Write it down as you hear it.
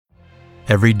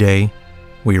Every day,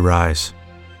 we rise,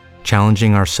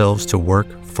 challenging ourselves to work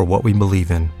for what we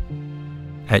believe in.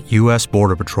 At U.S.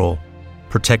 Border Patrol,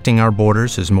 protecting our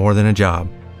borders is more than a job.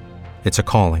 It's a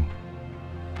calling.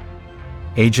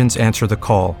 Agents answer the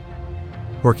call,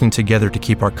 working together to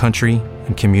keep our country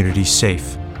and communities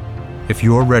safe. If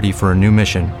you are ready for a new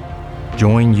mission,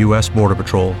 join U.S. Border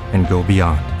Patrol and go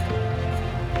beyond.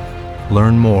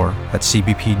 Learn more at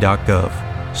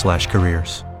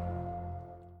cbp.gov/careers.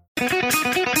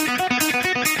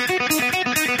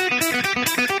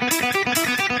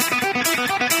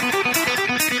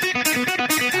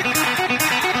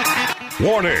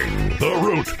 Warning! The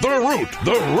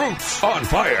root's on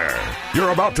fire! You're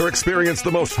about to experience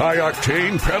the most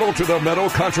high-octane,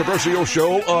 pedal-to-the-metal controversial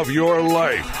show of your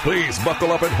life. Please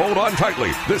buckle up and hold on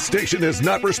tightly. This station is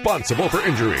not responsible for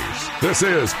injuries. This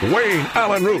is Wayne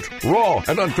Allen Root, raw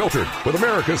and unfiltered, with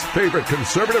America's favorite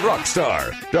conservative rock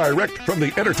star. Direct from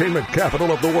the entertainment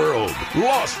capital of the world,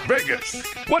 Las Vegas.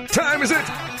 What time is it?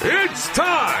 It's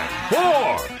time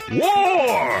for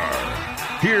war!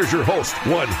 Here's your host,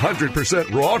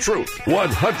 100% raw truth,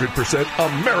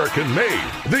 100% American made,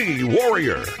 the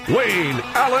warrior, Wayne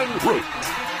Allen Root.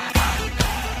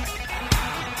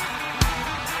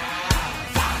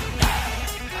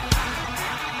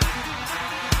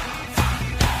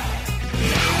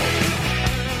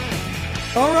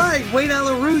 All right, Wayne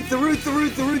Allen Root, the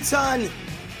root's on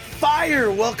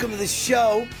fire. Welcome to the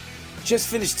show. Just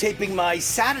finished taping my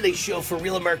Saturday show for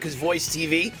Real America's Voice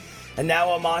TV. And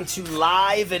now I'm on to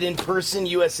live and in-person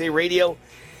USA Radio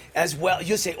as well.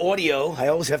 USA Audio, I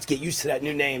always have to get used to that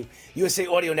new name. USA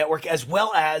Audio Network as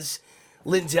well as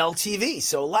Lindell TV.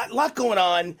 So a lot going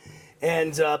on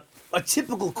and a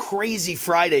typical crazy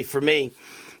Friday for me.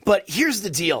 But here's the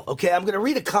deal, okay? I'm going to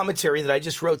read a commentary that I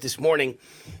just wrote this morning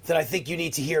that I think you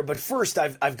need to hear. But first,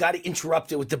 I've got to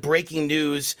interrupt it with the breaking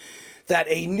news that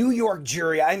a New York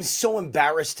jury, I'm so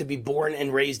embarrassed to be born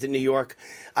and raised in New York.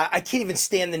 I can't even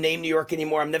stand the name New York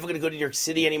anymore. I'm never going to go to New York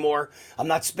City anymore. I'm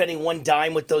not spending one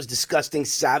dime with those disgusting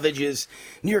savages.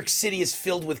 New York City is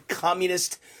filled with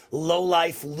communist,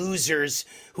 low-life losers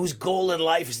whose goal in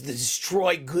life is to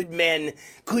destroy good men,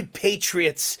 good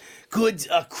patriots, good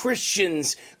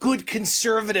Christians, good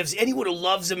conservatives. Anyone who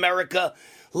loves America,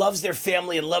 loves their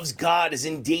family, and loves God is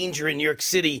in danger in New York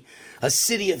City, a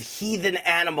city of heathen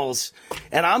animals.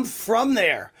 And I'm from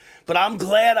there, but I'm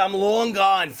glad I'm long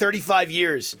gone, 35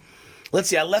 years. Let's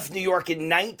see, I left New York in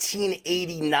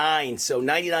 1989, so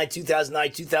 99,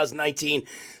 2009, 2019.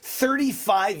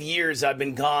 35 years I've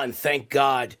been gone, thank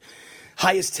God.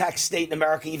 Highest tax state in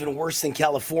America, even worse than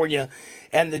California.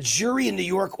 And the jury in New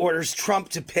York orders Trump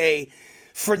to pay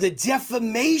for the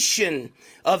defamation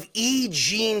of E.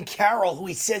 Jean Carroll, who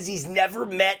he says he's never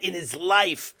met in his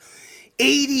life.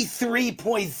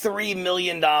 $83.3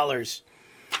 million.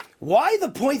 Why the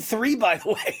 0.3, by the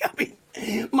way? I mean,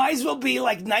 might as well be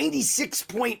like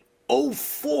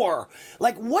 96.04.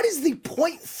 Like, what is the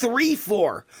 0.3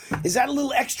 for? Is that a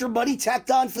little extra money tacked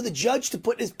on for the judge to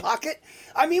put in his pocket?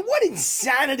 I mean, what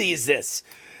insanity is this?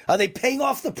 Are they paying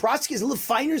off the prosecutor? A little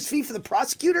finder's fee for the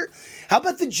prosecutor? How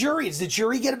about the jury? Does the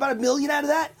jury get about $1 million out of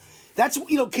that? That's,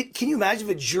 you know, can you imagine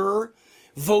if a juror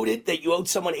voted that you owed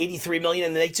someone $83 million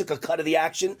and they took a cut of the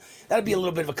action? That'd be a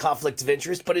little bit of a conflict of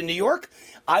interest. But in New York,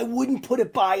 I wouldn't put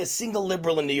it by a single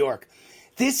liberal in New York.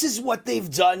 This is what they've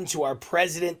done to our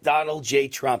president, Donald J.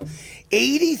 Trump.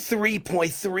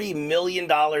 $83.3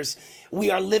 million. We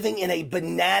are living in a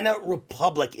banana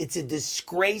republic. It's a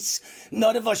disgrace.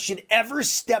 None of us should ever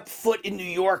step foot in New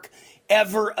York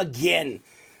ever again.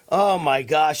 Oh my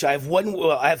gosh, I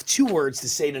have two words to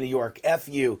say to New York. F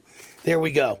you. There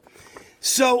we go.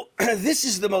 So this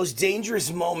is the most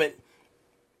dangerous moment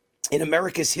in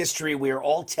America's history. We are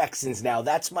all Texans now.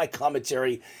 That's my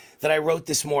commentary that I wrote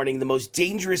this morning. The most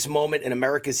dangerous moment in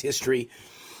America's history.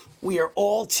 We are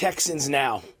all Texans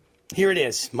now. Here it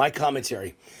is, my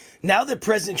commentary. Now that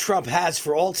President Trump has,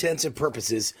 for all intents and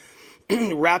purposes,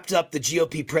 wrapped up the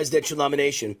GOP presidential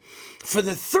nomination for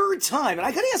the third time, and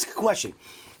I got to ask a question.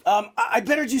 I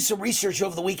better do some research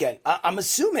over the weekend. I'm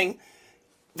assuming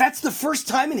that's the first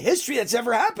time in history that's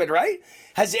ever happened, right?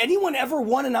 Has anyone ever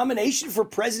won a nomination for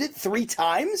president 3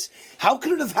 times? How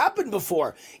could it have happened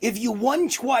before? If you won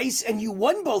twice and you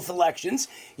won both elections,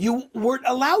 you weren't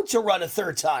allowed to run a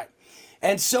third time.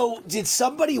 And so did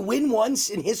somebody win once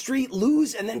in history,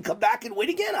 lose, and then come back and win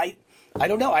again? I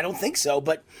don't know. I don't think so.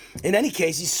 But in any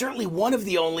case, he's certainly one of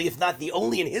the only, if not the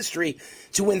only in history,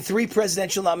 to win 3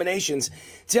 presidential nominations.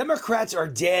 Democrats are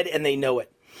dead and they know it.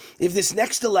 If this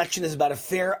next election is about a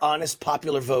fair, honest,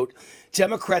 popular vote,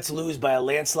 Democrats lose by a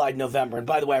landslide in November. And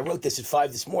by the way, I wrote this at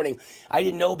 5 this morning. I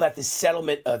didn't know about this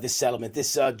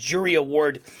jury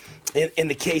award in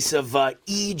the case of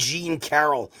E. Jean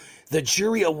Carroll. The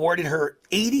jury awarded her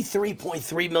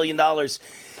 $83.3 million.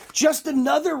 Just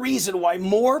another reason why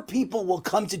more people will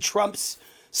come to Trump's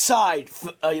side,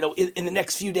 in the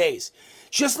next few days.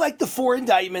 Just like the 4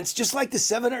 indictments, just like the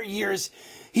 700 years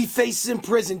he faces in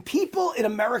prison, people in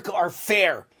America are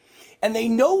fair. And they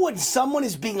know when someone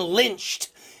is being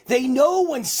lynched. They know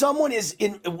when someone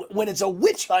when it's a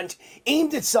witch hunt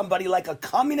aimed at somebody like a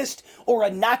communist or a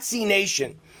Nazi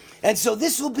nation. And so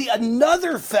this will be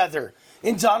another feather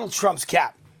in Donald Trump's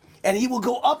cap. And he will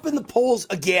go up in the polls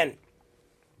again.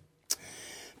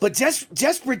 But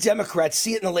desperate Democrats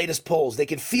see it in the latest polls. They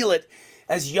can feel it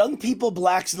as young people,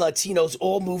 blacks, and Latinos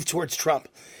all move towards Trump.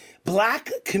 Black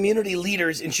community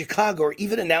leaders in Chicago are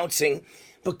even announcing,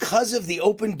 because of the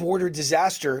open border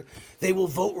disaster, they will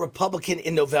vote Republican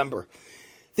in November.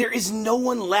 There is no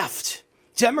one left.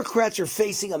 Democrats are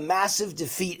facing a massive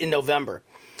defeat in November.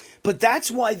 But that's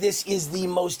why this is the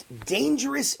most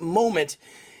dangerous moment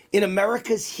in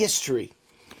America's history.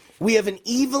 We have an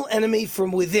evil enemy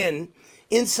from within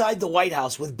inside the White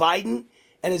House with Biden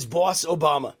and his boss,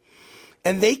 Obama.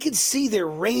 And they can see their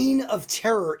reign of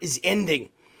terror is ending.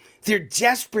 They're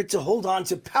desperate to hold on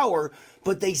to power,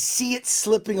 but they see it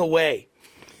slipping away.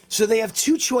 So they have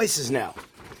 2 choices now.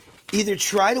 Either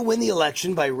try to win the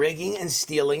election by rigging and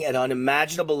stealing at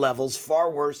unimaginable levels,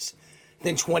 far worse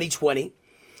than 2020,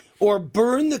 or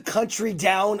burn the country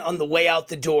down on the way out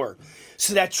the door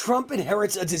so that Trump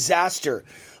inherits a disaster,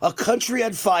 a country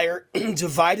on fire,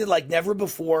 divided like never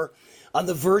before, on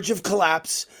the verge of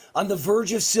collapse, on the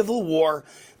verge of civil war,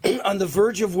 on the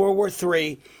verge of World War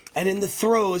III, and in the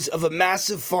throes of a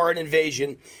massive foreign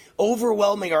invasion,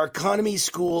 overwhelming our economy,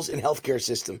 schools, and healthcare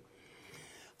system.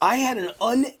 I had an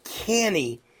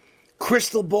uncanny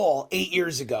crystal ball 8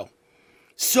 years ago.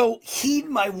 So heed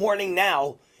my warning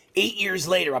now, 8 years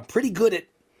later. I'm pretty good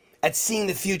at seeing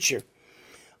the future.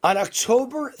 On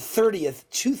October 30th,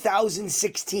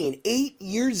 2016, 8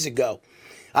 years ago,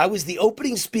 I was the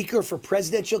opening speaker for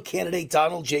presidential candidate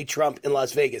Donald J. Trump in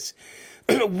Las Vegas,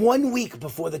 1 week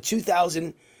before the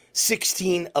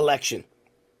 2016 election.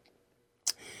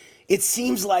 It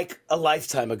seems like a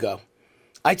lifetime ago.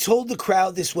 I told the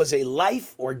crowd this was a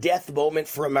life or death moment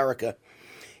for America.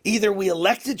 Either we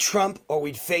elected Trump or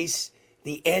we'd face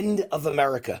the end of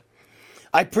America.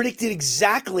 I predicted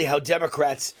exactly how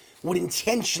Democrats would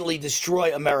intentionally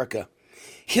destroy America.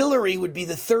 Hillary would be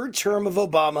the 3rd term of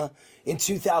Obama in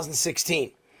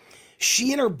 2016.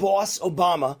 She and her boss,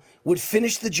 Obama, would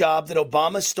finish the job that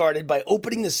Obama started by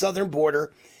opening the southern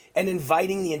border and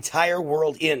inviting the entire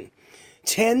world in.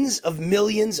 Tens of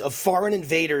millions of foreign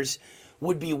invaders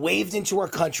would be waved into our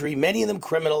country, many of them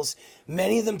criminals,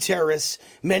 many of them terrorists,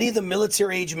 many of them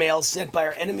military-age males sent by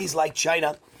our enemies like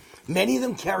China, many of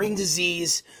them carrying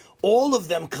disease, all of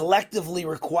them collectively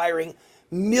requiring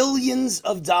millions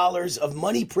of dollars of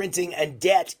money printing and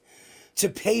debt to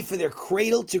pay for their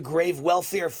cradle-to-grave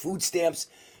welfare, food stamps,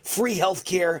 free health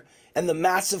care, and the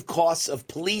massive costs of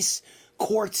police,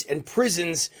 courts, and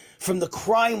prisons from the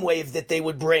crime wave that they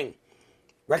would bring.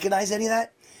 Recognize any of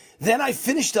that? Then I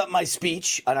finished up my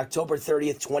speech on October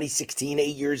 30th, 2016,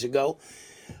 8 years ago,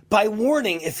 by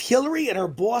warning if Hillary and her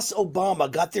boss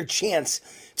Obama got their chance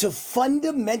to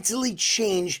fundamentally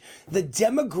change the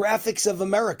demographics of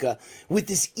America with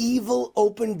this evil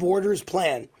open borders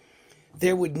plan,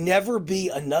 there would never be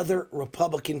another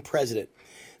Republican president.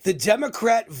 The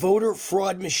Democrat voter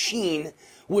fraud machine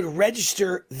would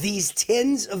register these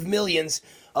tens of millions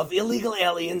of illegal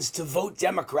aliens to vote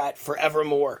Democrat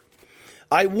forevermore.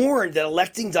 I warned that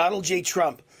electing Donald J.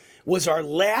 Trump was our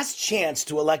last chance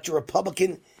to elect a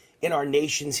Republican in our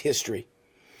nation's history.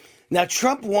 Now,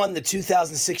 Trump won the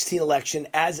 2016 election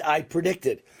as I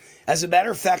predicted. As a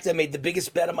matter of fact, I made the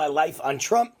biggest bet of my life on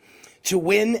Trump to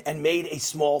win and made a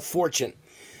small fortune.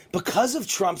 Because of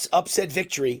Trump's upset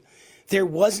victory, there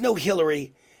was no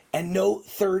Hillary and no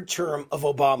 3rd term of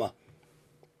Obama.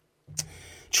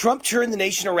 Trump turned the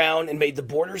nation around and made the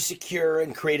border secure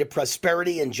and created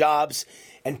prosperity and jobs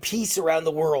and peace around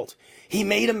the world. He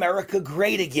made America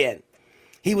great again.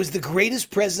 He was the greatest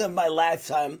president of my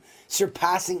lifetime,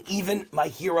 surpassing even my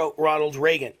hero, Ronald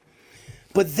Reagan.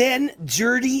 But then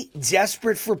dirty,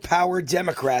 desperate for power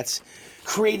Democrats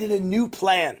created a new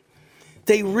plan.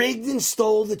 They rigged and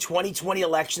stole the 2020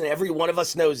 election, every one of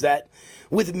us knows that,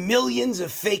 with millions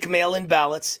of fake mail-in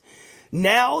ballots.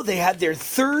 Now they had their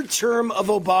 3rd term of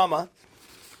Obama,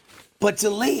 but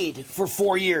delayed for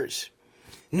 4 years.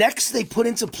 Next, they put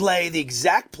into play the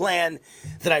exact plan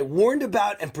that I warned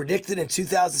about and predicted in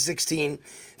 2016.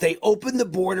 They opened the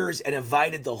borders and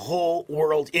invited the whole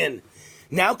world in.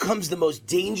 Now comes the most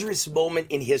dangerous moment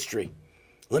in history.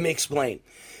 Let me explain.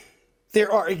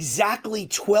 There are exactly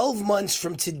 12 months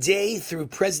from today through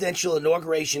Presidential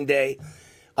Inauguration Day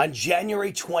on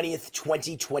January 20th,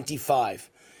 2025.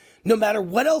 No matter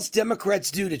what else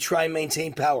Democrats do to try and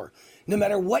maintain power, no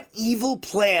matter what evil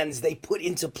plans they put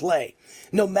into play,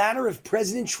 no matter if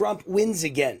President Trump wins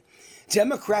again,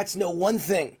 Democrats know one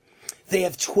thing. They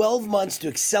have 12 months to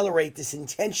accelerate this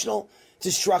intentional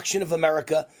destruction of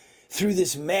America through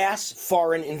this mass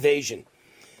foreign invasion.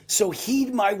 So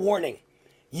heed my warning.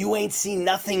 You ain't seen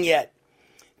nothing yet.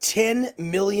 10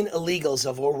 million illegals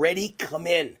have already come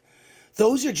in.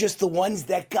 Those are just the ones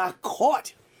that got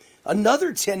caught.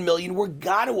 Another 10 million were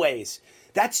gotaways.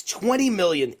 That's 20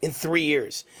 million in 3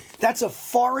 years. That's a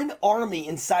foreign army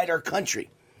inside our country.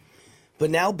 But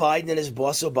now Biden and his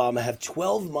boss Obama have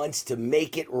 12 months to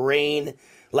make it rain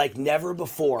like never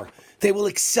before. They will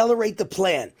accelerate the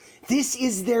plan. This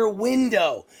is their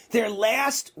window, their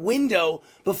last window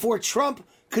before Trump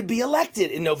could be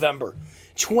elected in November.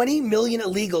 20 million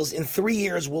illegals in 3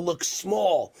 years will look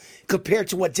small compared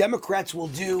to what Democrats will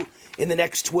do in the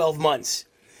next 12 months.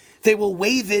 They will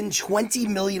wave in 20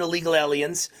 million illegal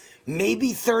aliens,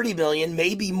 maybe 30 million,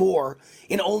 maybe more,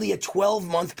 in only a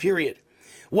 12-month period.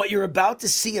 What you're about to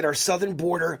see at our southern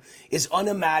border is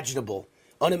unimaginable.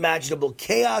 Unimaginable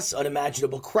chaos,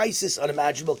 unimaginable crisis,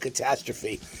 unimaginable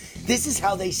catastrophe. This is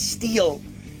how they steal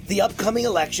the upcoming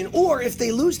election, or if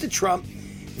they lose to Trump,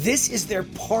 this is their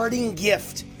parting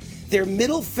gift, their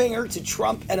middle finger to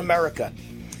Trump and America.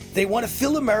 They want to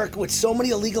fill America with so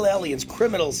many illegal aliens,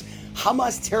 criminals,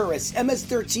 Hamas terrorists,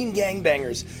 MS-13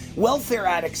 gangbangers, welfare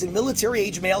addicts, and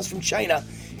military-age males from China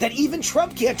that even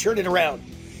Trump can't turn it around.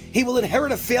 He will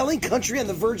inherit a failing country on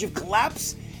the verge of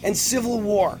collapse and civil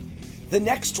war. The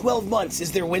next 12 months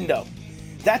is their window.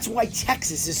 That's why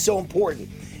Texas is so important.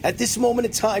 At this moment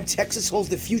in time, Texas holds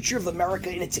the future of America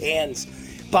in its hands.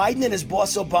 Biden and his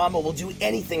boss Obama will do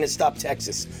anything to stop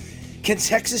Texas. Can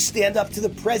Texas stand up to the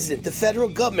president, the federal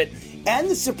government, and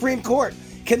the Supreme Court?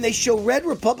 Can they show red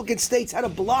Republican states how to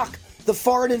block the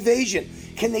foreign invasion?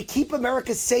 Can they keep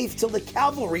America safe till the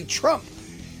cavalry, Trump,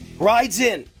 rides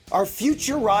in? Our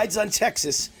future rides on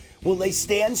Texas. Will they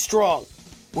stand strong?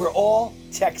 We're all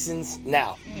Texans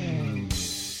now.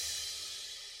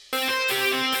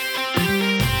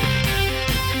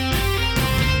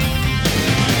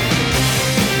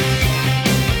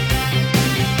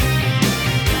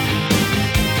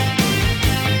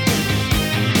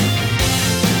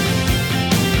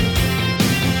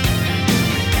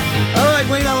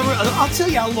 Wait, I'll tell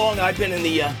you how long I've been in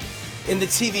the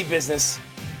TV business.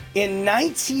 In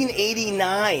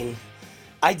 1989,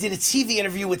 I did a TV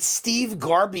interview with Steve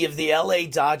Garvey of the LA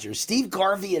Dodgers. Steve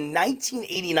Garvey in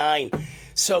 1989,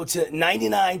 so to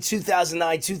 99,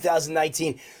 2009,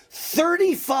 2019,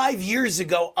 35 years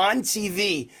ago on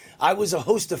TV, I was a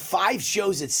host of 5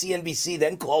 shows at CNBC,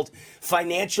 then called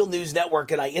Financial News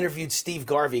Network, and I interviewed Steve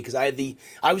Garvey because I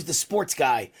was the sports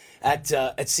guy at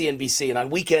CNBC, and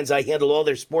on weekends I handled all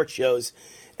their sports shows.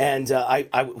 And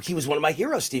he was one of my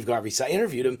heroes, Steve Garvey, so I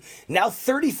interviewed him. Now,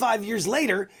 35 years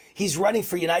later, he's running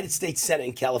for United States Senate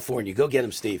in California. Go get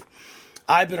him, Steve.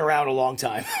 I've been around a long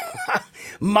time.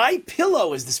 My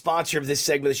Pillow is the sponsor of this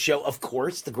segment of the show, of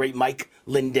course, the great Mike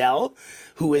Lindell,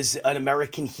 who is an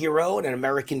American hero and an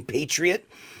American patriot.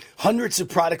 Hundreds of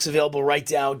products available right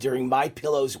now during My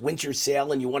Pillow's winter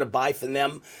sale, and you want to buy from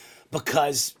them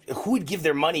because who would give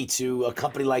their money to a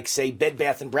company like, say, Bed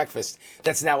Bath & Breakfast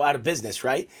that's now out of business,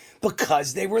 right?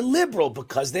 Because they were liberal,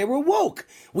 because they were woke.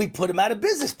 We put them out of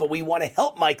business, but we want to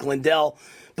help Mike Lindell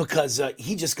because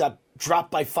he just got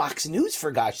dropped by Fox News,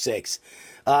 for gosh sakes.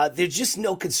 There's just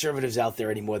no conservatives out there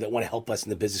anymore that want to help us in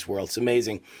the business world. It's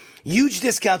amazing. Huge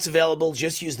discounts available.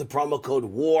 Just use the promo code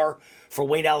WAR for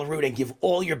Wayne Allyn Root and give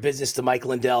all your business to Mike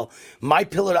Lindell.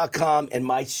 MyPillow.com and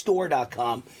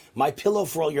MyStore.com. MyPillow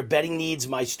for all your bedding needs.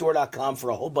 MyStore.com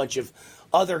for a whole bunch of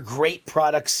other great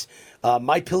products.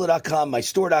 MyPillow.com,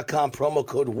 MyStore.com, promo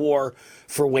code WAR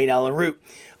for Wayne Allyn Root.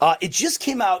 It just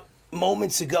came out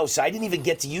moments ago, so I didn't even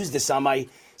get to use this on my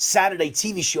Saturday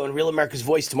TV show on Real America's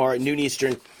Voice tomorrow at noon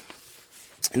Eastern,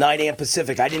 9 a.m.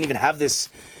 Pacific. I didn't even have this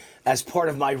as part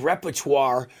of my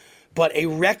repertoire, but a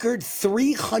record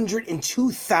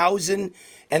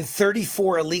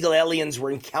 302,034 illegal aliens were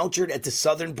encountered at the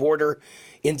southern border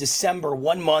in December,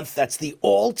 1 month. That's the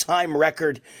all-time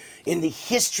record in the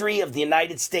history of the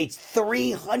United States,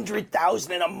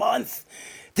 300,000 in a month.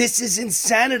 This is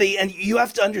insanity, and you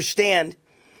have to understand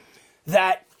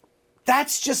that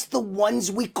That's just the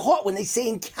ones we caught when they say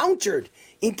encountered.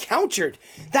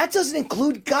 That doesn't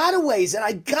include gotaways, and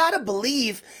I gotta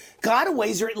believe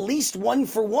gotaways are at least 1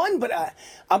 for 1, but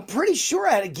I'm pretty sure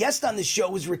I had a guest on the show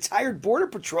who was retired Border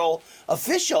Patrol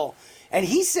official, and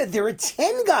he said there are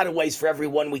 10 gotaways for every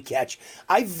one we catch.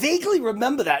 I vaguely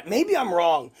remember that. Maybe I'm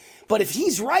wrong, but if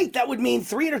he's right, that would mean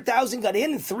 300,000 got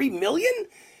in and 3 million?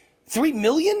 3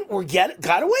 million were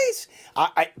gotaways?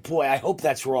 I hope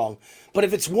that's wrong. But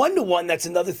if it's 1 to 1, that's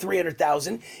another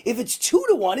 300,000. If it's 2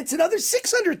 to 1, it's another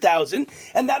 600,000.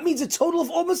 And that means a total of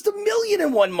almost 1 million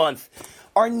in 1 month.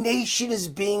 Our nation is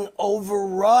being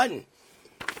overrun.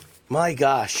 My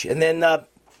gosh. And then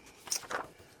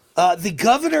the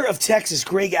governor of Texas,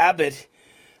 Greg Abbott,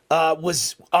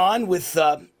 was on with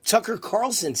Tucker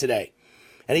Carlson today.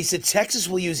 And he said Texas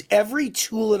will use every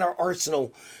tool in our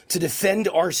arsenal to defend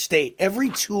our state. Every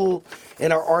tool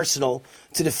in our arsenal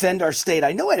to defend our state.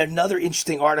 I know I had another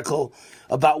interesting article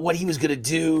about what he was going to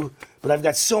do, but I've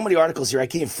got so many articles here, I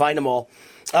can't even find them all.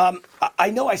 I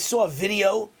know I saw a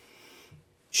video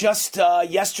just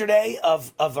yesterday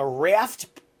of a raft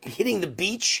hitting the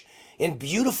beach in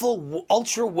beautiful,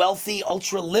 ultra-wealthy,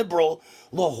 ultra-liberal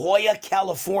La Jolla,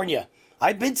 California.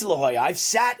 I've been to La Jolla. I've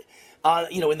sat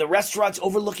in the restaurants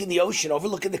overlooking the ocean,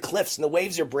 overlooking the cliffs, and the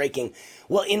waves are breaking.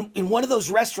 Well, in one of those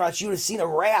restaurants, you would have seen a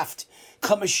raft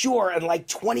come ashore and like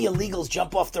 20 illegals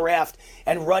jump off the raft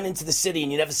and run into the city,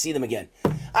 and you never see them again.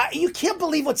 You can't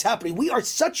believe what's happening. We are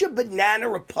such a banana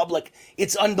republic.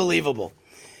 It's unbelievable.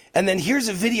 And then here's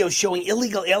a video showing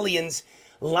illegal aliens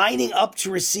lining up to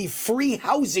receive free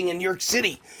housing in New York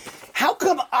City. How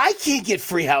come I can't get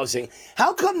free housing?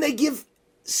 How come they give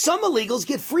some illegals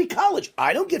get free college?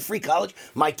 I don't get free college.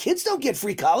 My kids don't get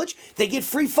free college. They get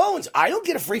free phones. I don't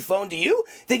get a free phone. Do you?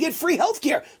 They get free health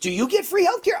care. Do you get free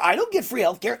health care? I don't get free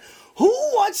health care. Who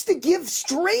wants to give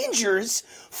strangers,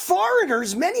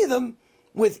 foreigners, many of them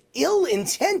with ill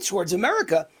intent towards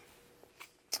America,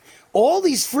 all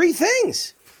these free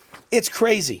things? It's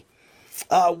crazy.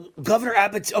 Governor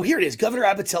Abbott, here it is. Governor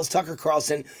Abbott tells Tucker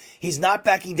Carlson he's not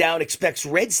backing down, expects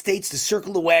red states to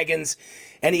circle the wagons,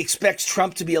 and he expects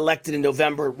Trump to be elected in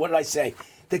November. What did I say?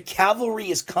 The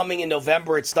cavalry is coming in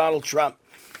November. It's Donald Trump.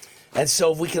 And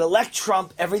so if we can elect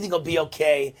Trump, everything will be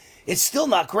okay. It's still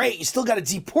not great. You still got to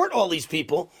deport all these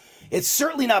people. It's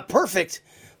certainly not perfect,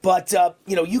 but,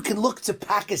 you can look to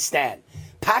Pakistan.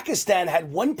 Pakistan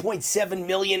had 1.7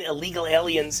 million illegal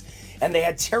aliens, and they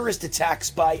had terrorist attacks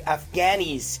by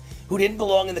Afghanis who didn't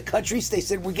belong in the country. So they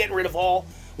said, we're getting rid of all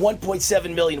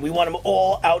 1.7 million. We want them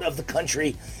all out of the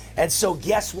country. And so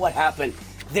guess what happened?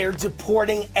 They're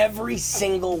deporting every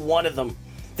single one of them.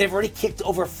 They've already kicked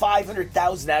over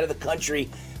 500,000 out of the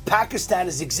country. Pakistan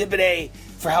is Exhibit A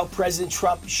for how President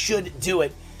Trump should do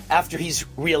it after he's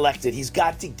reelected. He's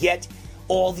got to get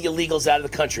all the illegals out of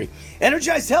the country.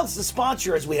 Energized Health is the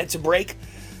sponsor as we head to break.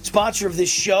 Sponsor of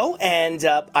this show, and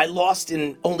I lost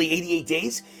in only 88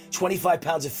 days 25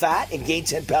 pounds of fat and gained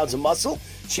 10 pounds of muscle.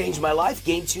 Changed my life.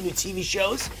 Gained 2 new TV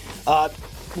shows.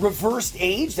 Reversed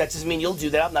age. That doesn't mean you'll do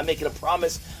that. I'm not making a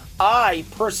promise. I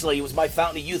personally, it was my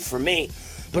fountain of youth for me.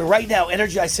 But right now,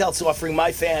 Energized Health is offering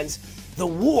my fans the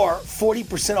WAR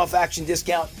 40% off action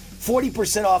discount.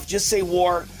 40% off. Just say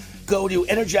WAR. Go to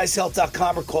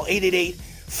EnergizedHealth.com or call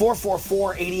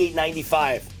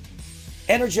 888-444-8895.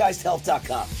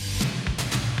 EnergizedHealth.com.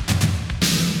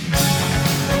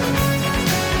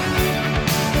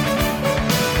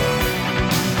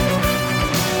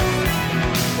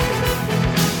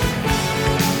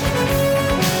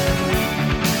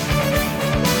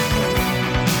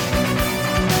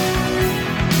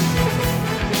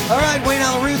 All right, Wayne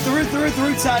Allen Root, the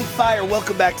Root's on fire.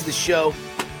 Welcome back to the show.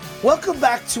 Welcome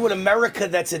back to an America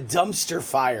that's a dumpster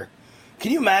fire.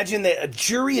 Can you imagine that a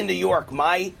jury in New York,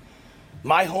 my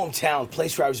hometown,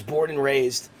 place where I was born and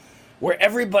raised, where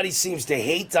everybody seems to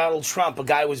hate Donald Trump, a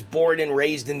guy who was born and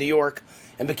raised in New York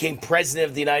and became president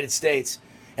of the United States,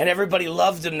 and everybody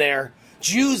loved him there.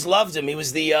 Jews loved him. He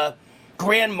was the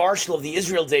Grand Marshal of the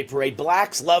Israel Day Parade.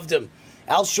 Blacks loved him.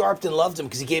 Al Sharpton loved him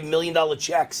because he gave $1 million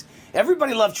checks.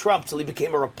 Everybody loved Trump till he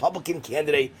became a Republican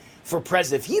candidate for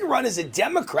president. If he'd run as a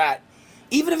Democrat,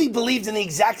 even if he believed in the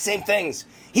exact same things,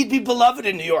 he'd be beloved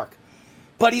in New York.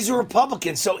 But he's a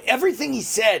Republican, so everything he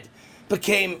said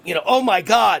became, oh my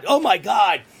God,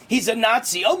 he's a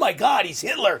Nazi. Oh my God, he's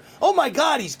Hitler. Oh my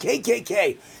God, he's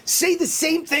KKK. Say the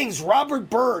same things. Robert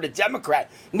Byrd, a Democrat,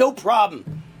 no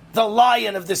problem. The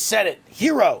Lion of the Senate,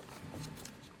 hero.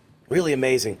 Really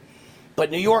amazing. But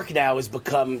New York now has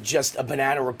become just a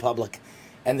banana republic.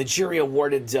 And the jury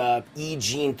awarded E.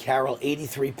 Jean Carroll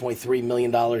 $83.3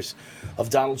 million of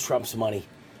Donald Trump's money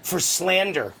for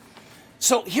slander.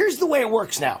 So here's the way it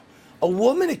works now. A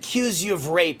woman accuses you of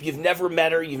rape. You've never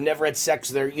met her. You've never had sex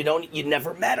with her. You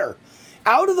never met her.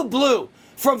 Out of the blue,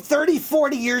 from 30,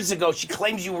 40 years ago, she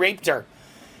claims you raped her.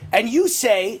 And you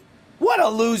say, what a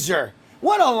loser.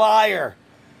 What a liar.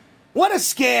 What a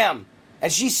scam.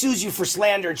 And she sues you for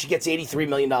slander and she gets $83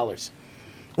 million.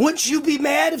 Wouldn't you be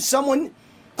mad if someone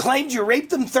claimed you raped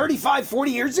them 35,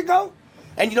 40 years ago?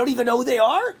 And you don't even know who they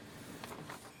are?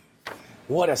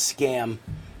 What a scam.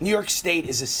 New York State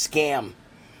is a scam.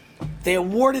 They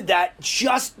awarded that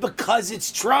just because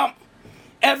it's Trump.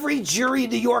 Every jury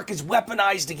in New York is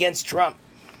weaponized against Trump.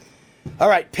 All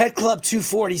right, Pet Club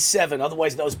 247,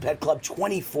 otherwise known as Pet Club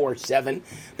 24/7,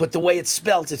 but the way it's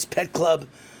spelled, it's Pet Club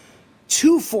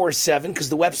 247 because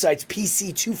the website's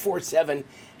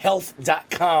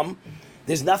pc247health.com.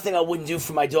 There's nothing I wouldn't do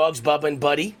for my dogs, Bubba and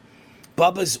Buddy.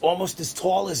 Bubba's almost as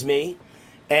tall as me,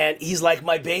 and he's like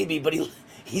my baby, but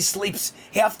he sleeps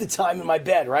half the time in my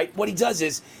bed, right? What he does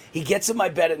is he gets in my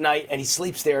bed at night and he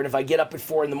sleeps there. And if I get up at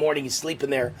 4 a.m, he's sleeping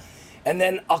there. And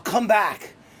then I'll come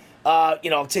back.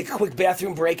 I'll take a quick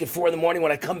bathroom break at 4 a.m.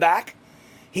 When I come back,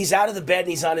 he's out of the bed and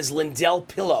he's on his Lindell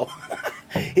pillow,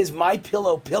 his My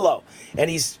pillow. And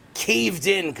he's caved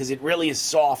in because it really is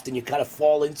soft and you kind of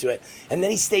fall into it. And then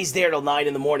he stays there till 9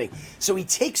 a.m. So he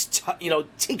takes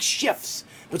shifts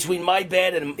between my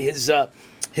bed and his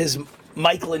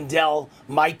Mike Lindell,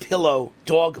 My Pillow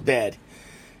dog bed.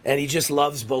 And he just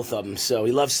loves both of them. So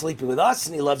he loves sleeping with us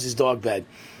and he loves his dog bed.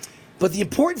 But the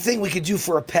important thing we could do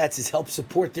for our pets is help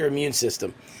support their immune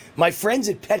system. My friends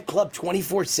at Pet Club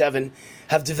 24/7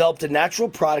 have developed a natural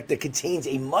product that contains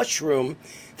a mushroom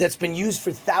that's been used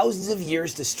for thousands of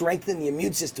years to strengthen the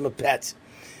immune system of pets.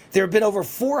 There have been over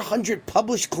 400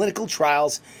 published clinical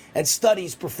trials and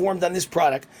studies performed on this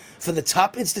product for the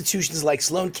top institutions like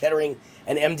Sloan Kettering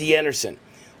and MD Anderson.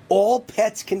 All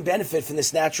pets can benefit from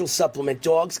this natural supplement: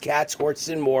 dogs, cats, horses,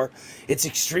 and more. It's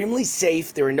extremely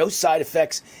safe. There are no side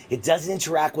effects. It doesn't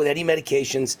interact with any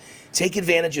medications. Take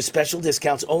advantage of special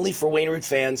discounts only for Wayne Root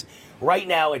fans right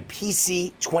now at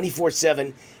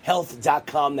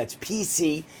pc247health.com. That's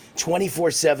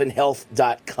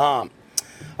pc247health.com.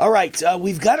 All right,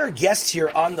 we've got our guest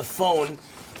here on the phone.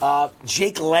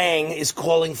 Jake Lang is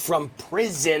calling from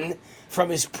prison, from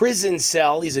his prison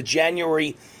cell. He's a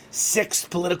January 6th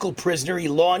political prisoner. He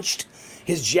launched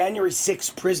his January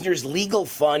 6th Prisoners Legal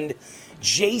Fund,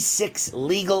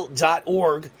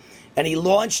 j6legal.org, and he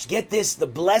launched, get this, the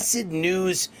Blessed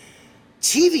News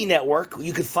TV network.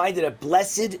 You can find it at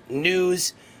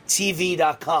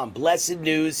blessednewstv.com,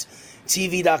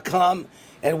 blessednewstv.com.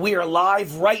 And we are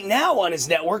live right now on his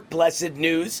network, Blessed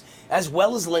News, as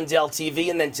well as Lindell TV.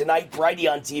 And then tonight,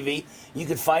 Brighteon TV. You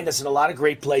can find us in a lot of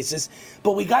great places.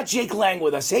 But we got Jake Lang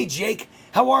with us. Hey, Jake,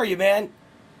 how are you, man?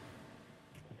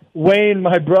 Wayne,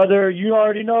 my brother, you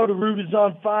already know the root is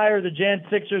on fire. The Jan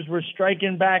Sixers were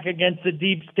striking back against the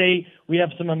deep state. We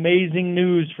have some amazing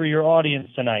news for your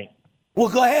audience tonight. Well,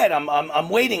 go ahead. I'm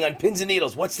waiting on pins and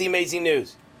needles. What's the amazing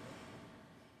news?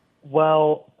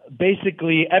 Well,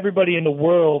 basically, everybody in the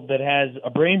world that has a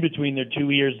brain between their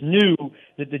two ears knew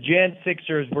that the Jan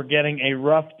Sixers were getting a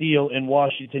rough deal in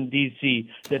Washington, D.C.,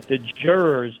 that the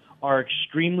jurors are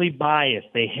extremely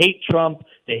biased. They hate Trump.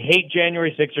 They hate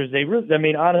January Sixers.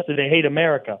 Honestly, they hate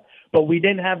America. But we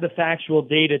didn't have the factual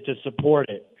data to support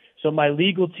it. So my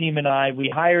legal team and I, we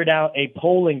hired out a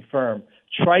polling firm,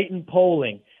 Triton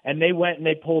Polling, and they went and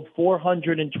they polled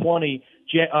 420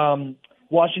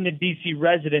 Washington, D.C.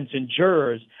 residents and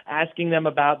jurors, asking them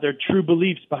about their true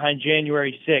beliefs behind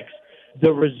January 6th.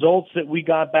 The results that we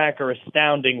got back are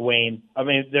astounding, Wayne. I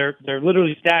mean, they're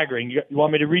literally staggering. You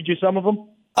want me to read you some of them?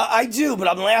 I do, but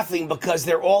I'm laughing because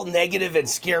they're all negative and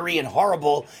scary and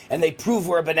horrible, and they prove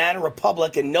we're a banana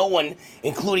republic, and no one,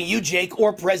 including you, Jake,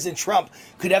 or President Trump,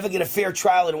 could ever get a fair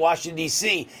trial in Washington,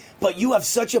 D.C., but you have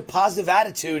such a positive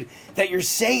attitude that you're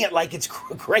saying it like it's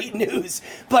great news,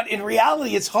 but in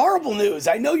reality, it's horrible news.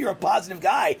 I know you're a positive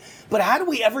guy, but how do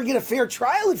we ever get a fair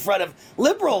trial in front of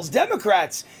liberals,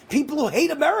 Democrats, people who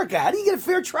hate America? How do you get a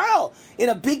fair trial in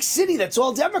a big city that's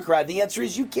all Democrat? The answer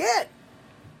is you can't.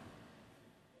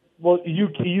 Well,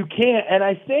 you can't, and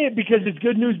I say it because it's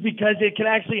good news because it can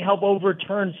actually help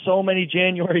overturn so many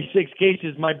January 6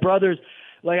 cases. My brothers,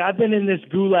 I've been in this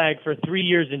gulag for 3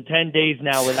 years and 10 days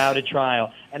now without a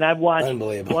trial, and I've watched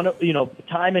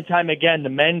time and time again the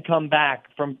men come back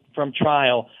from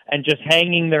trial and just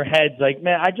hanging their heads like,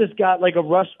 man, I just got like a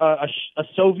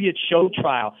Soviet show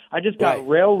trial. I just got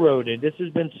railroaded. This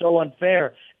has been so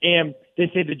unfair. And they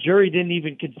say the jury didn't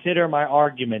even consider my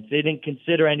arguments. They didn't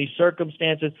consider any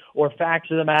circumstances or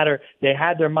facts of the matter. They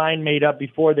had their mind made up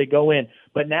before they go in.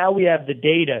 But now we have the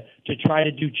data to try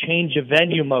to do change of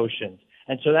venue motions.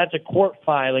 And so that's a court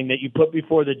filing that you put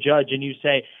before the judge and you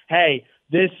say, hey,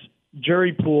 this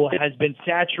jury pool has been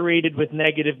saturated with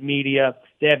negative media.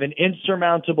 They have an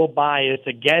insurmountable bias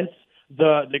against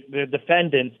the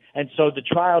defendants, and so the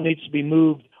trial needs to be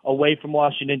moved away from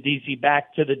Washington, D.C.,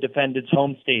 back to the defendants'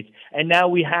 home states. And now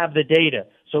we have the data.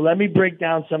 So let me break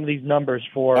down some of these numbers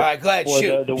for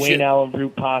the Wayne Allen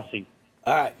Root posse.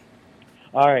 All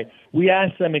right. We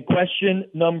asked them in question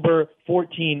number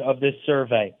 14 of this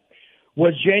survey,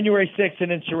 was January 6th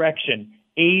an insurrection?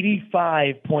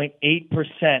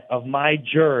 85.8% of my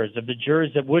jurors, of the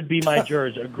jurors that would be my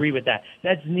jurors, agree with that.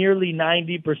 That's nearly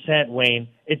 90%, Wayne.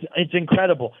 It's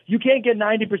incredible. You can't get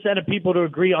 90% of people to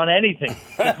agree on anything.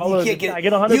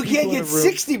 You can't get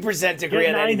 60% to agree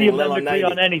on anything. 90 of them agree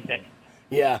on anything.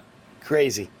 Yeah,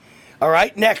 crazy. All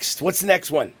right, next. What's the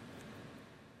next one?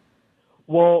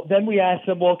 Well, then we asked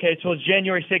them, well, okay, so it's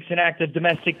January 6th an act of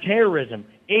domestic terrorism.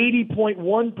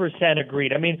 80.1%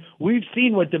 agreed. I mean, we've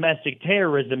seen what domestic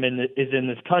terrorism is in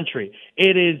this country.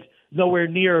 It is nowhere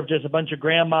near of just a bunch of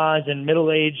grandmas and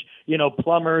middle-aged,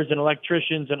 plumbers and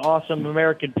electricians and awesome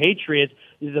American patriots,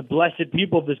 the blessed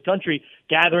people of this country,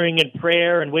 gathering in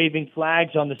prayer and waving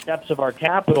flags on the steps of our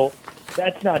Capitol.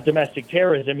 That's not domestic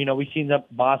terrorism. We've seen the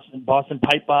Boston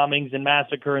pipe bombings and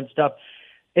massacre and stuff.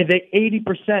 And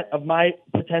 80% of my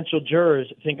potential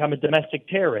jurors think I'm a domestic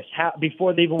terrorist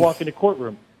before they even walk into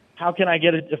courtroom. How can I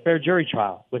get a fair jury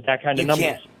trial with that kind of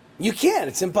numbers? You can't.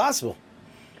 It's impossible.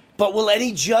 But will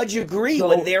any judge agree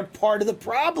when they're part of the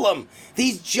problem?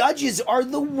 These judges are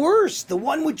the worst. The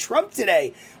one with Trump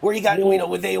today, where he got,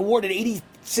 where they awarded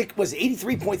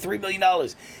 $83.3 million.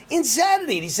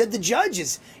 Insanity. And he said the judge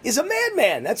is a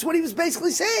madman. That's what he was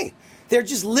basically saying. They're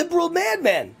just liberal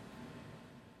madmen.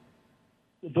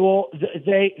 Well,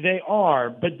 they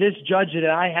are, but this judge that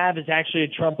I have is actually a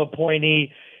Trump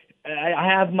appointee.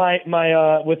 I have my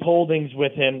withholdings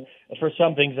with him for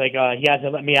some things, like he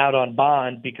hasn't let me out on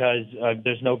bond because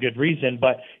there's no good reason,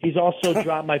 but he's also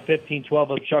dropped my 1512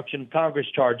 obstruction of Congress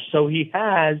charge. So he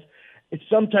has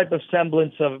some type of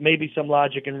semblance of maybe some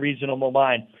logic and reasonable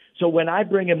mind. So when I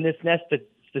bring him this nest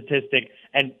statistic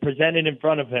and present it in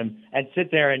front of him and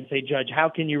sit there and say, Judge, how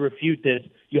can you refute this?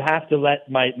 You have to let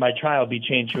my trial be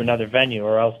changed to another venue,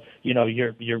 or else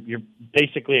you're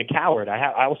basically a coward.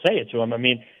 I will say it to him. I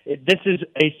mean, this is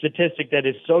a statistic that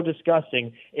is so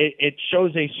disgusting. It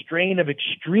shows a strain of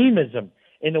extremism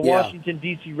in the Washington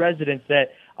D.C. residents that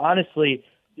honestly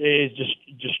just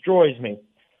destroys me.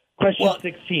 Question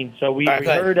 16. So we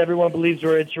heard everyone believes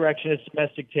we're insurrectionists,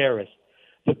 domestic terrorists.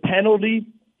 The penalty.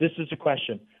 This is the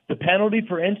question. The penalty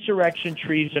for insurrection,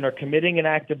 treason, or committing an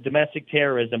act of domestic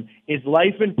terrorism is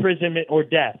life imprisonment or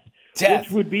death, which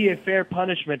would be a fair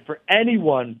punishment for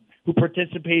anyone who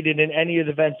participated in any of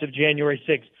the events of January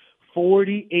 6th.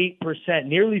 48%,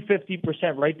 nearly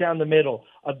 50%, right down the middle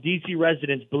of D.C.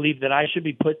 residents believe that I should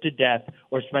be put to death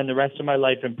or spend the rest of my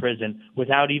life in prison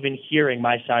without even hearing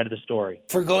my side of the story.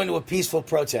 For going to a peaceful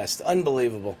protest.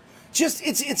 Unbelievable. Just,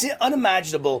 it's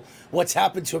unimaginable what's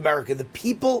happened to America. The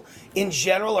people in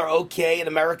general are okay. In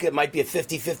America, it might be a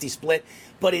 50-50 split.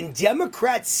 But in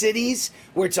Democrat cities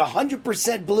where it's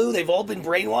 100% blue, they've all been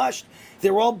brainwashed.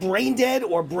 They're all brain dead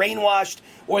or brainwashed,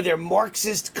 or they're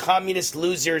Marxist communist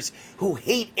losers who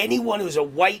hate anyone who's a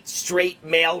white, straight,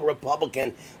 male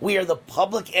Republican. We are the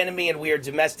public enemy and we are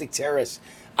domestic terrorists.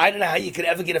 I don't know how you could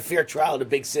ever get a fair trial in a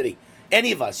big city.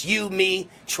 Any of us. You, me,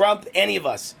 Trump, any of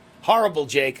us. Horrible,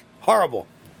 Jake. Horrible.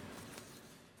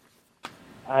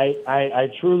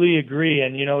 I truly agree.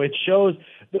 And, it shows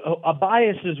a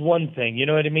bias is one thing. You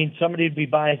know what I mean? Somebody would be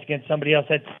biased against somebody else.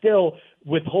 That still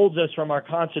withholds us from our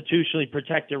constitutionally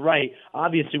protected right.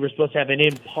 Obviously, we're supposed to have an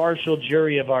impartial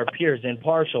jury of our peers,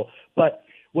 impartial. But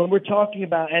when we're talking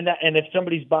about, and if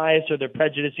somebody's biased or they're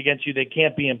prejudiced against you, they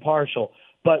can't be impartial.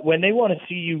 But when they want to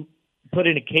see you put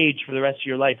in a cage for the rest of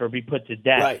your life or be put to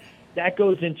death, right, that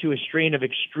goes into a strain of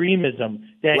extremism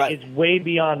that is way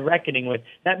beyond reckoning with.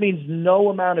 That means no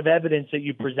amount of evidence that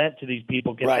you present to these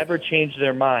people can ever change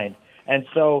their mind. And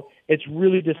so it's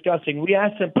really disgusting. We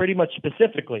asked them pretty much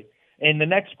specifically in the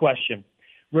next question,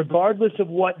 regardless of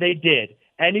what they did,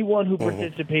 anyone who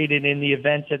participated in the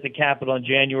events at the Capitol on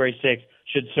January 6th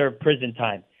should serve prison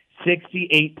time.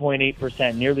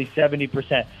 68.8%, nearly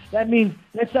 70%. That means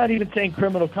that's not even saying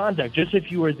criminal conduct. Just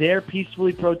if you were there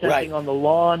peacefully protesting on the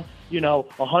lawn,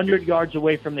 100 yards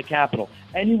away from the Capitol.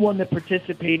 Anyone that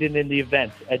participated in the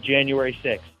events at January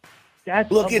 6th.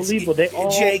 That's unbelievable.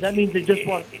 That means they just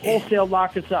want wholesale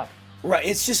lock us up. Right.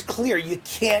 It's just clear you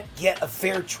can't get a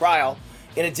fair trial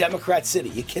in a Democrat city.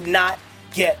 You cannot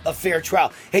get a fair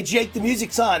trial. Hey, Jake, the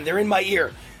music's on. They're in my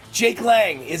ear. Jake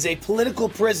Lang is a political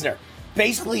prisoner.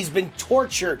 Basically, he's been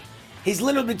tortured. He's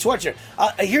literally been tortured.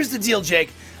 Here's the deal,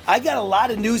 Jake. I got a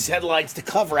lot of news headlines to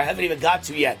cover I haven't even got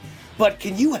to yet. But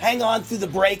can you hang on through the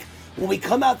break? When we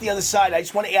come out the other side, I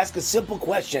just want to ask a simple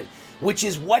question, which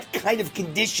is what kind of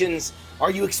conditions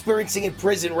are you experiencing in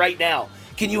prison right now?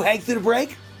 Can you hang through the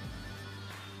break?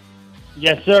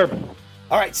 Yes, sir.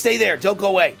 All right, stay there. Don't go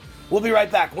away. We'll be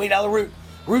right back. Wayne Allyn Root,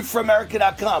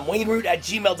 rootforamerica.com,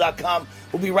 wayneroot@gmail.com.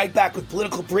 We'll be right back with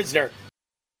Political Prisoner.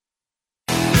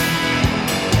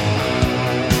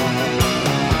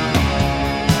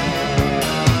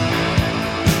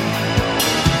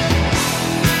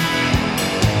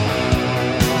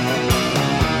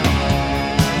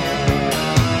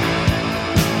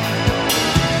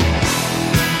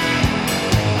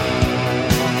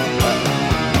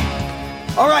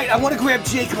 All right, I want to grab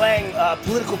Jake Lang,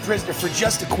 political prisoner, for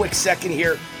just a quick second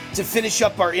here to finish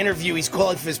up our interview. He's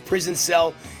calling for his prison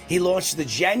cell. He launched the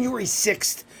January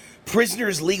 6th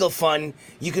Prisoners Legal Fund.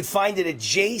 You can find it at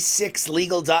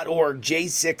j6legal.org,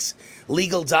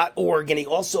 j6legal.org. And he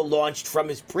also launched from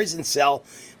his prison cell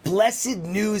Blessed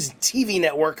News TV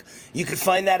Network. You can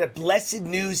find that at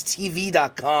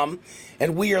blessednewstv.com.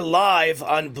 And we are live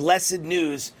on Blessed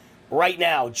News right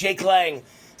now. Jake Lang,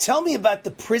 tell me about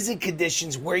the prison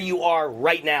conditions where you are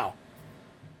right now.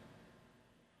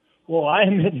 Well,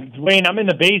 Wayne, I'm in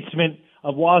the basement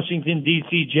of Washington,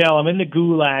 D.C. jail. I'm in the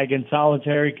gulag in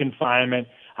solitary confinement.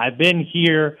 I've been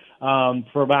here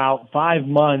for about 5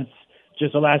 months.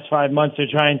 Just the last 5 months, they're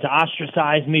trying to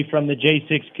ostracize me from the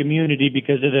J6 community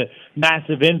because of the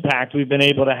massive impact we've been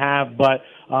able to have. But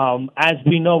as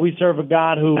we know, we serve a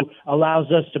God who allows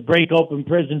us to break open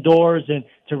prison doors and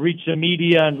to reach the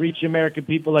media and reach the American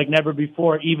people like never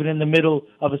before, even in the middle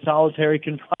of a solitary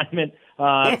confinement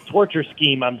torture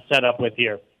scheme I'm set up with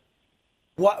here.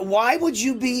 Why would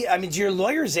you be, I mean, do your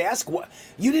lawyers ask,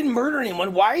 you didn't murder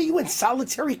anyone, why are you in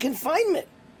solitary confinement?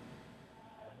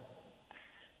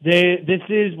 This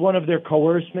is one of their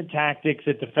coercive tactics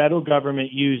that the federal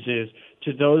government uses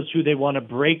to those who they want to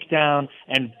break down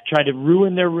and try to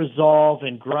ruin their resolve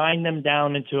and grind them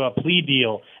down into a plea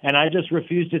deal. And I just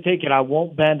refuse to take it. I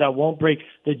won't bend. I won't break.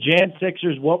 The Jan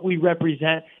Sixers, what we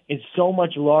represent, is so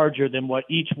much larger than what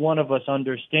each one of us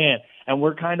understand. And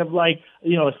we're kind of like, a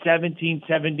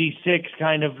 1776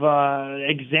 kind of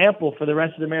example for the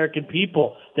rest of the American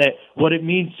people, that what it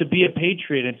means to be a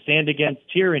patriot and stand against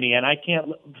tyranny. And I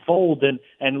can't fold and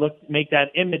make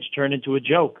that image turn into a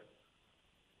joke.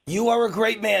 You are a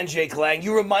great man, Jake Lang.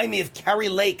 You remind me of Carrie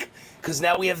Lake, because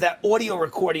now we have that audio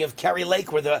recording of Carrie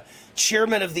Lake where the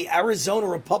chairman of the Arizona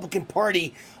Republican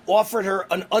Party offered her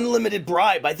an unlimited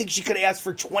bribe. I think she could have asked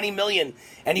for $20 million,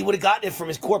 and he would have gotten it from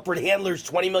his corporate handlers,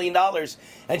 $20 million.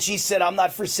 And she said, I'm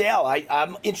not for sale.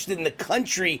 I'm interested in the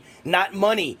country, not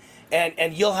money,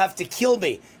 and you'll have to kill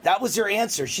me. That was her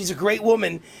answer. She's a great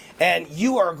woman, and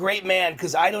you are a great man,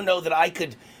 because I don't know that I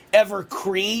could ever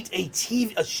create a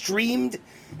streamed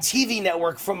TV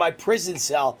network from my prison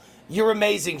cell. You're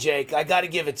amazing, Jake. I got to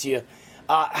give it to you.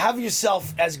 Have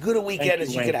yourself as good a weekend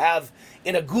as you could have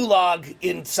in a gulag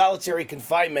in solitary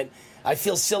confinement. I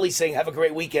feel silly saying have a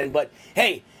great weekend, but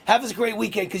hey, have a great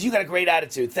weekend because you got a great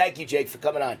attitude. Thank you, Jake, for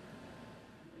coming on.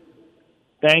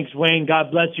 Thanks, Wayne.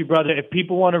 God bless you, brother. If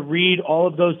people want to read all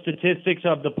of those statistics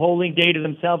of the polling data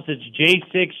themselves, it's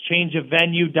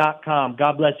j6changeofvenue.com.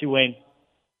 God bless you, Wayne.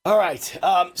 All right.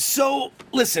 So,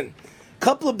 listen,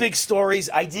 couple of big stories.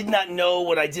 I did not know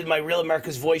when I did my Real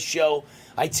America's Voice show.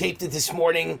 I taped it this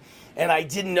morning, and I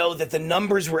didn't know that the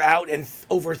numbers were out, and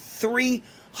over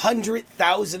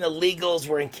 300,000 illegals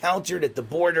were encountered at the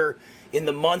border in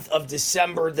the month of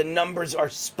December. The numbers are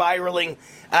spiraling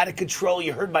out of control.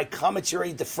 You heard my commentary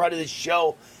at the front of the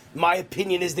show. My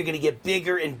opinion is they're going to get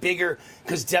bigger and bigger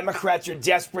because Democrats are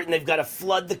desperate and they've got to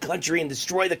flood the country and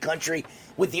destroy the country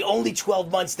with the only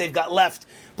 12 months they've got left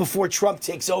before Trump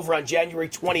takes over on January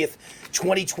 20th,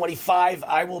 2025.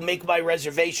 I will make my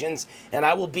reservations and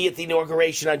I will be at the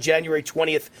inauguration on January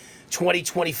 20th,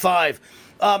 2025.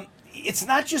 It's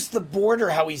not just the border,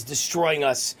 how he's destroying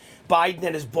us. Biden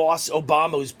and his boss,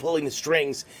 Obama, who's pulling the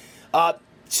strings.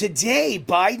 Today,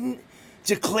 Biden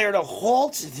declared a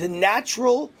halt to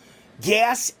natural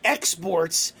gas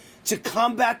exports to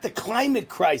combat the climate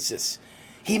crisis.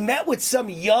 He met with some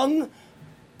young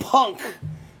punk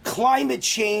climate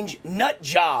change nut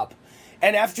job.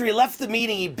 And after he left the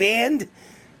meeting, he banned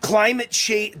climate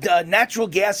change, natural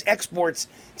gas exports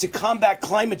to combat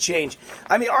climate change.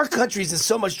 I mean, our country's in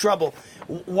so much trouble.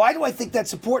 Why do I think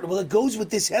that's important? Well, it goes with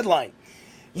this headline.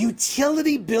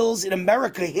 Utility bills in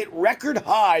America hit record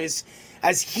highs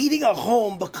as heating a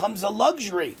home becomes a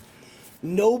luxury.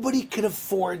 Nobody can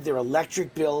afford their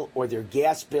electric bill or their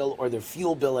gas bill or their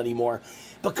fuel bill anymore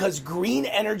because green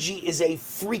energy is a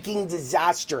freaking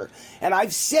disaster. And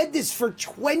I've said this for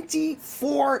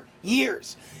 24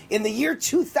 years. In the year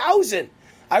 2000,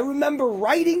 I remember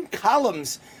writing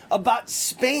columns about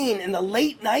Spain in the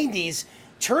late 90s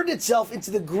turned itself into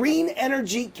the green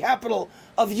energy capital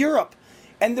of Europe.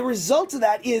 And the result of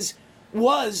that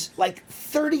was like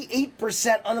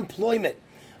 38% unemployment.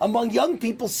 Among young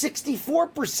people,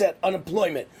 64%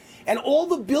 unemployment. And all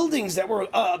the buildings that were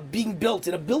being built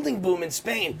in a building boom in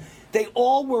Spain, they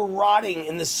all were rotting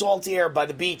in the salt air by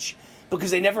the beach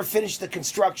because they never finished the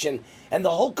construction, and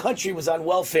the whole country was on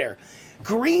welfare.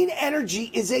 Green energy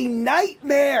is a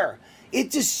nightmare. It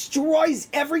destroys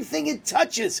everything it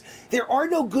touches. There are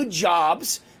no good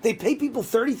jobs. They pay people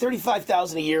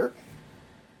 $35,000 a year.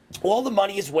 All the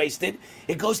money is wasted.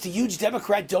 It goes to huge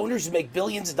Democrat donors who make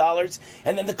billions of dollars,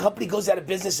 and then the company goes out of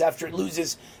business after it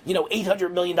loses,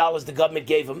 $800 million the government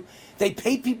gave them. They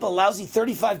pay people a lousy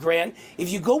 $35,000. If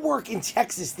you go work in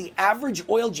Texas, the average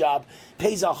oil job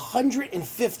pays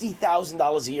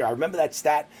 $150,000 a year. I remember that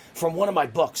stat from one of my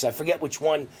books. I forget which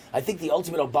one. I think the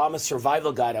Ultimate Obama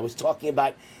Survival Guide. I was talking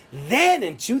about then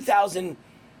in 2000,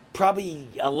 probably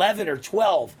 11 or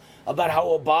 12. About how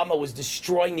Obama was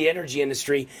destroying the energy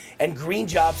industry, and green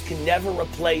jobs can never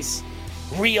replace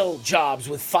real jobs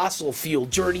with fossil fuel,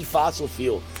 dirty fossil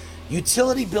fuel.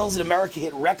 Utility bills in America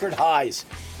hit record highs.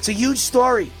 It's a huge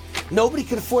story. Nobody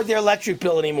can afford their electric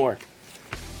bill anymore.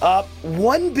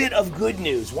 One bit of good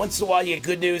news. Once in a while you get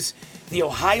good news. The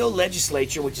Ohio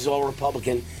legislature, which is all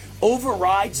Republican,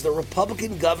 overrides the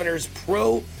Republican governor's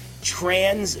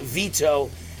pro-trans veto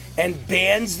and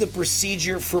bans the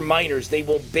procedure for minors. They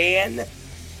will ban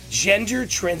gender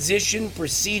transition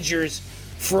procedures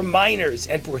for minors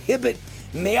and prohibit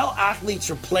male athletes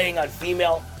from playing on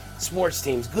female sports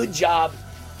teams. Good job,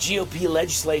 GOP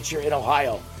legislature in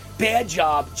Ohio. Bad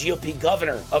job, GOP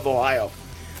governor of Ohio.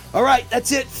 All right,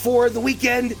 that's it for the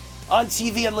weekend on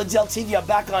TV on Liddell TV. I'm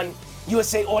back on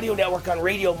USA Audio Network on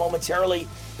radio momentarily,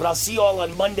 but I'll see you all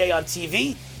on Monday on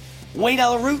TV. Wayne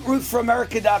Allyn Root,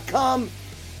 rootforamerica.com.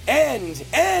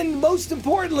 And most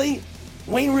importantly,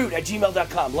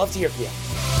 WayneRoot@gmail.com. Love to hear from you.